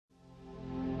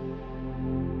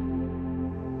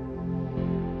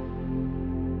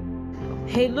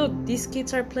Hey look, these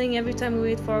kids are playing every time we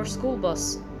wait for our school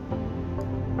bus.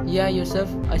 Yeah, Yousef,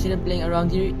 I see them playing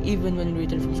around here even when we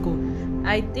return from school.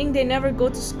 I think they never go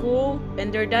to school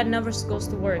and their dad never goes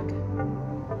to work.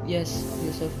 Yes,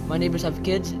 Yousef, my neighbors have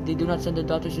kids. They do not send their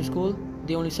daughters to school.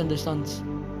 They only send their sons.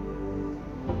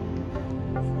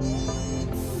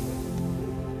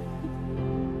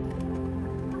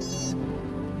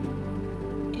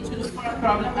 To look for a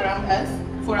problem around us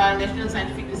for our National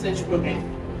Scientific Research Program.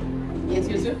 Yes,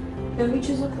 Yousef? Can we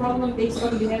choose a problem based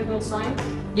on behavioral science?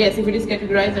 Yes, if it is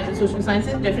categorized under social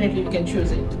sciences, definitely we can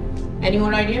choose it. Any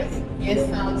more ideas? Yes,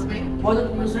 Ismael? Why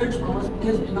don't we research on what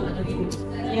kids do not attend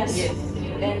school? Yes. Yes.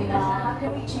 And how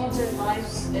can we change their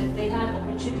lives if they have an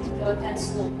opportunity to attend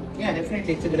school? Yeah,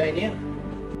 definitely, it's a good idea.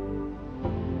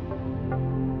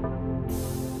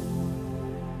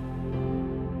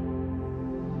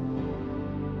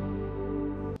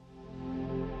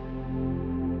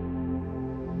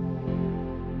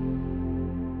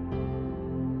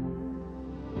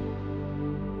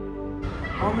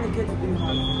 How many kids do you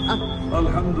have?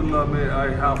 Alhamdulillah, may I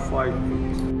have 5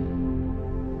 kids.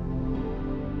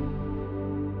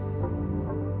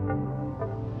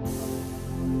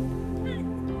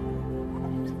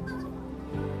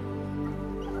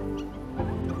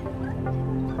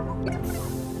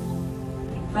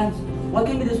 Friends, what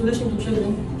can be the solution to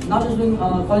children not just doing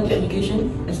quality education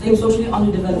and staying socially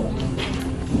underdeveloped?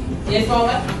 Yes,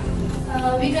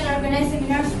 Mohammed? We can organize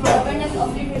seminars for awareness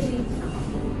of literacy.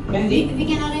 Mehdi? We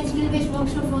can arrange skill-based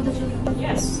workshops for the children.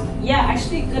 Yes. Yeah,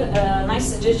 actually good,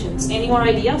 nice suggestions. Any more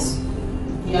ideas?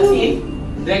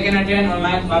 Yasin? They can attend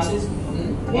online classes.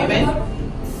 Amen?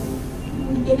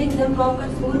 Giving them proper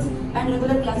schools and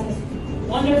regular classes.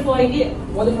 Wonderful idea.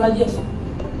 Wonderful ideas.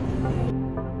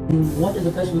 What is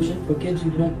the best solution for kids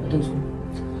who do not attend school?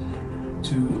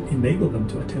 To enable them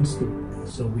to attend school.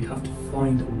 So we have to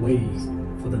find ways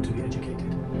for them to be educated.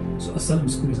 So Assalam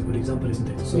school is a good example, isn't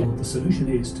it? So the solution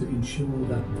is to ensure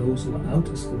that those who are out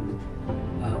of school,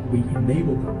 we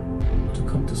enable them to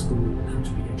come to school and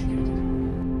to be educated.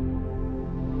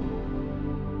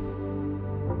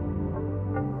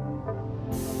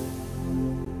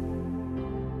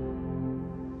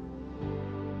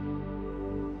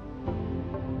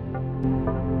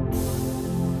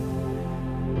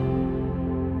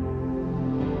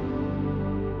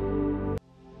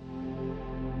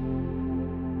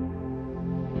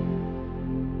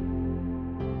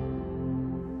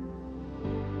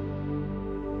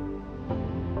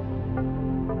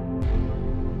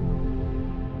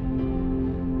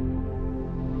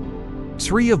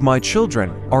 Three of my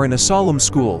children are in Assalam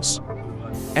schools.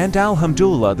 And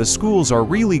Alhamdulillah, the schools are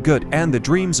really good and the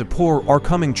dreams of poor are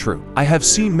coming true. I have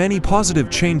seen many positive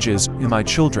changes in my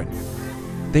children.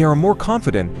 They are more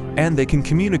confident and they can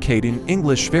communicate in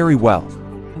English very well.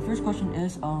 The first question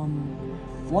is,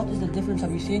 what is the difference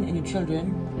have you seen in your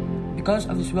children because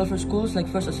of these welfare schools like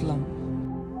First Assalam?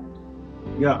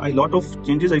 Yeah, a lot of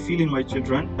changes I feel in my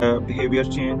children. Behavior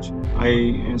change.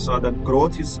 I saw that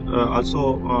growth is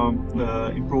also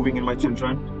improving in my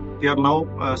children. They are now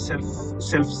self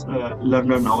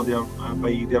learner now. They are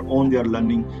by their own they are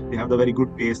learning. They have the very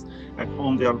good pace. At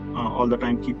home they are all the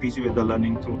time keep busy with the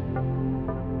learning through.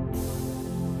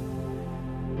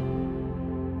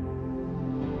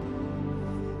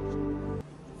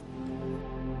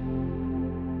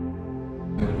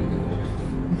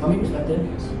 From your perspective,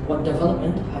 what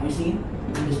development have you seen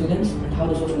in the students and how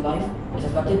the social life is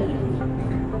affected and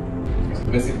improved? So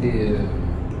basically,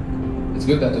 it's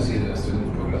good that to see the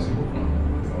students progressing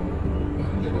from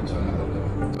one level to another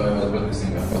level. So I was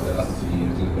witnessing for the last 3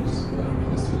 years levels with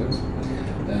the students.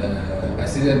 I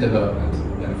see their development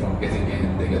from getting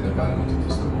in, they get the value to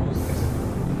the schools, etc.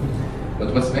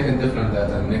 But what's making it different that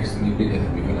makes me really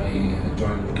happy when I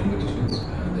join the competitions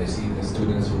and I see the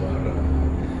students who are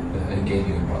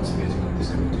engaging and participating in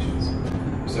these competitions.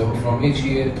 So from each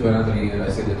year to another year, I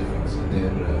see the difference in their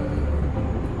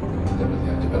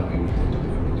developing into the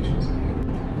competitions.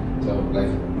 So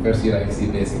like first year I see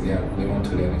basically they want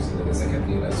to learn, so the second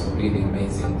year I saw really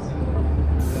amazing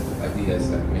ideas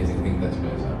and amazing things that you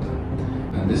guys have done.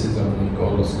 And this is on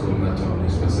all school, not only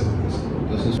specific school.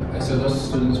 I saw those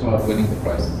students who are winning the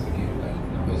prizes again.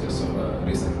 I just saw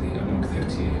recently among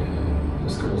 30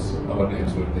 schools, our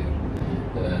names were there.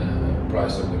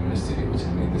 Price of the ministry, which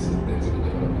means this is there's a good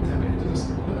development happening to the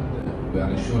school, and we are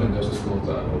ensuring those schools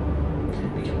are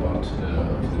become part of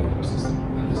the local system,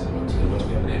 and this is what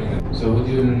we are aiming at. So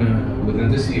within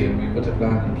this year, we put a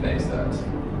plan in place that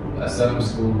Assalam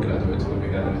school graduate will be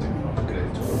graduating from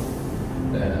grade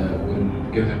 12.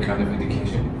 We'll give them kind of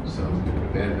education, so we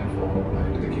prepare them for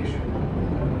higher education.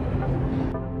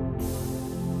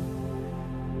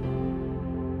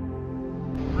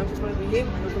 I'm Ismael and Yousef,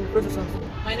 and welcome to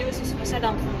Assalam. My name is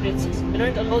Assalam from grade 6. We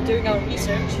learned a lot during our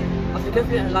research. After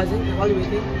carefully analyzing and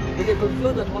evaluating, we can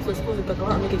conclude that most of the schools in Qatar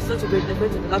are making such a great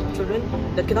difference in the lives of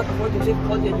children that cannot afford to receive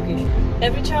quality education.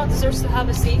 Every child deserves to have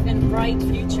a safe and bright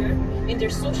future in their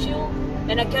social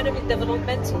and academic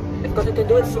development. If Qatar can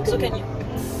do it, so So can you.